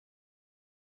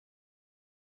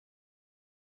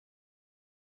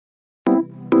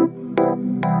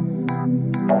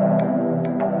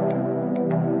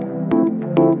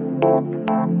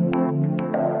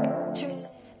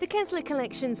Kessler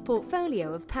Collection's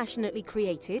portfolio of passionately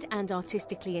created and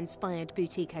artistically inspired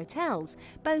boutique hotels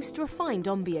boast refined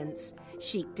ambience,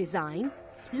 chic design,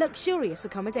 luxurious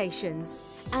accommodations,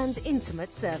 and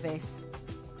intimate service.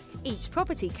 Each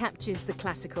property captures the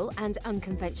classical and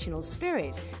unconventional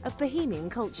spirit of Bohemian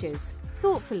cultures,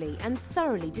 thoughtfully and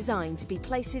thoroughly designed to be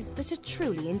places that are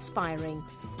truly inspiring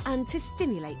and to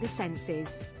stimulate the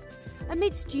senses.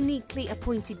 Amidst uniquely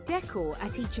appointed decor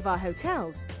at each of our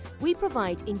hotels, we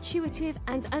provide intuitive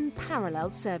and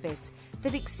unparalleled service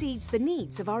that exceeds the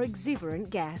needs of our exuberant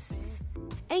guests.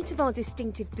 8 of our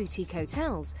distinctive boutique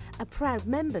hotels are proud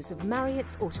members of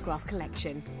Marriott's Autograph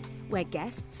Collection, where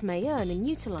guests may earn and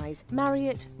utilise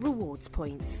Marriott Rewards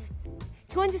points.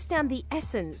 To understand the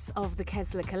essence of the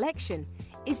Kessler Collection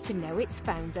is to know its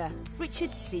founder,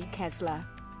 Richard C. Kessler.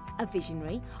 A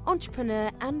visionary,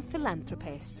 entrepreneur and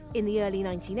philanthropist. In the early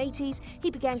 1980s, he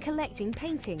began collecting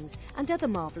paintings and other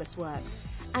marvellous works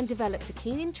and developed a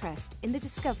keen interest in the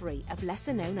discovery of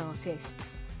lesser-known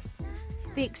artists.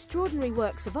 The extraordinary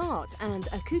works of art and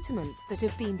accoutrements that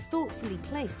have been thoughtfully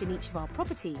placed in each of our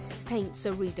properties paints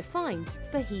a redefined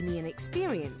Bohemian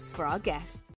experience for our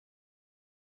guests.